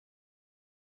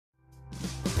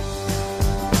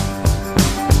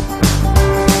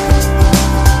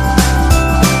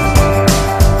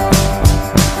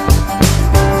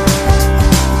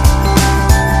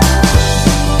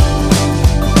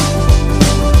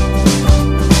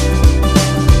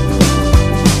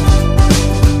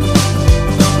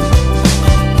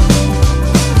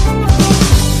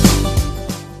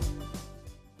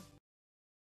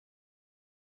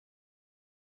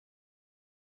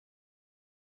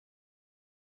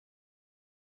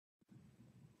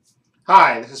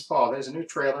Hi, this is Paul. There's a new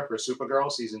trailer for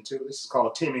Supergirl Season 2. This is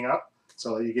called Teaming Up.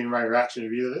 So you can my reaction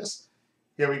review to this.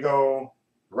 Here we go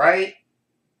right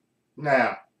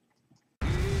now. That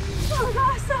was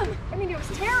awesome! I mean, it was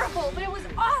terrible, but it was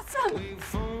awesome!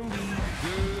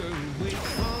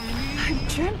 I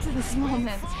dreamt of this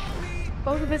moment.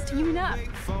 Both of us teaming up.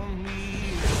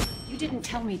 You didn't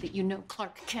tell me that you know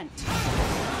Clark Kent.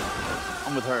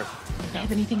 I'm with her. I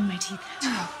have anything in my teeth.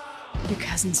 Your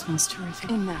cousin smells terrific.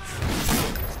 Enough.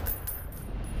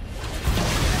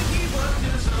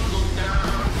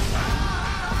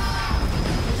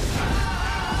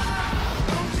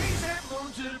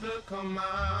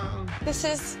 This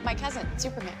is my cousin,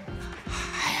 Superman. I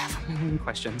have a million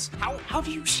questions. How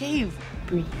do you shave?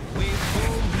 Breathe.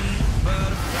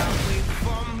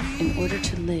 In order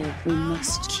to live, we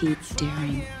must keep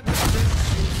daring.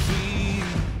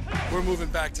 We're moving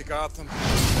back to Gotham.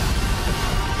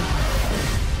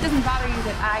 Doesn't bother you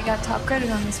that I got top credit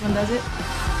on this one, does it?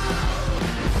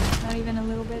 Not even a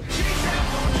little bit.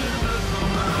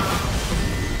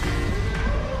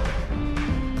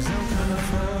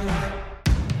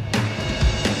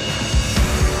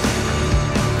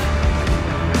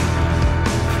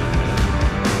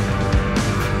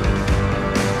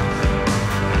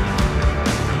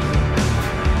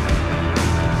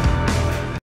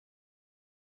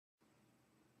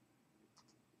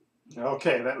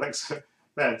 Okay, that looks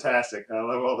fantastic. I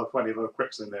love all the funny little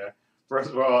quips in there. First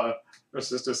of all, her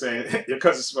sister saying, your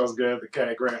cousin smells good. The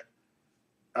cat Grant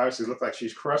obviously looked like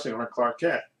she's crushing on Clark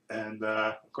Kent. And,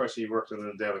 of course, she works in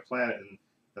the Daily Planet.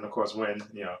 And of course, when,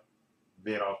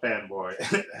 being all fanboy,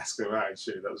 asking around,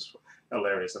 shit, that was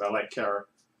hilarious. And I like Kara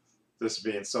just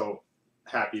being so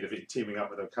happy to be teaming up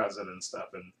with her cousin and stuff.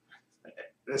 And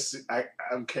I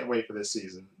can't wait for this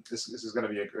season. This is going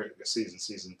to be a great season,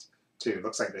 season 2. It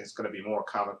looks like it's going to be more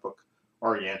comic book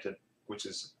oriented, which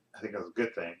is, I think, is a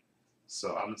good thing.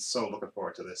 So I'm so looking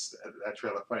forward to this. That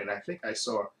trailer funny. And I think I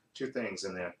saw two things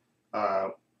in there.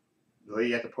 The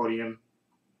lady at the podium,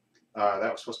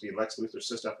 that was supposed to be Lex Luthor's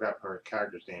sister. I forgot what her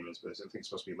character's name is, but I think it's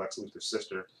supposed to be Lex Luthor's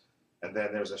sister. And then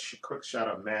there's a quick shot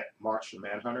of Marsh the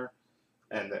Manhunter.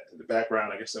 And the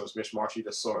background, I guess that was Miss Marsh. You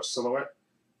just saw a silhouette.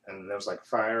 And there was like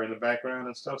fire in the background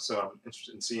and stuff. So I'm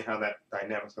interested in seeing how that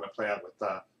dynamic's going to play out with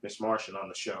Miss Martian on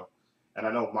the show. And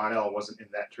I know Mon-El wasn't in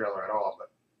that trailer at all,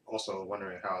 but also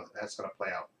wondering how that's going to play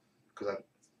out. Because,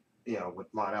 with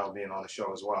Mon-El being on the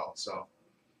show as well. So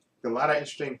a lot of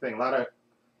interesting things, a lot of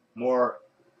more,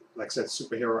 like I said,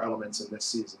 superhero elements in this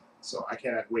season. So I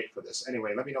cannot wait for this.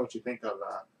 Anyway, let me know what you think of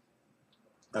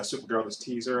Supergirl, this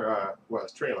teaser,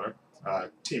 this trailer,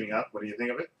 teaming up. What do you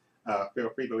think of it?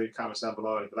 Feel free to leave comments down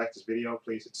below. And if you like this video,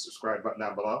 please hit the subscribe button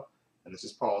down below. And this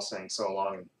is Paul saying so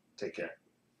long and take care.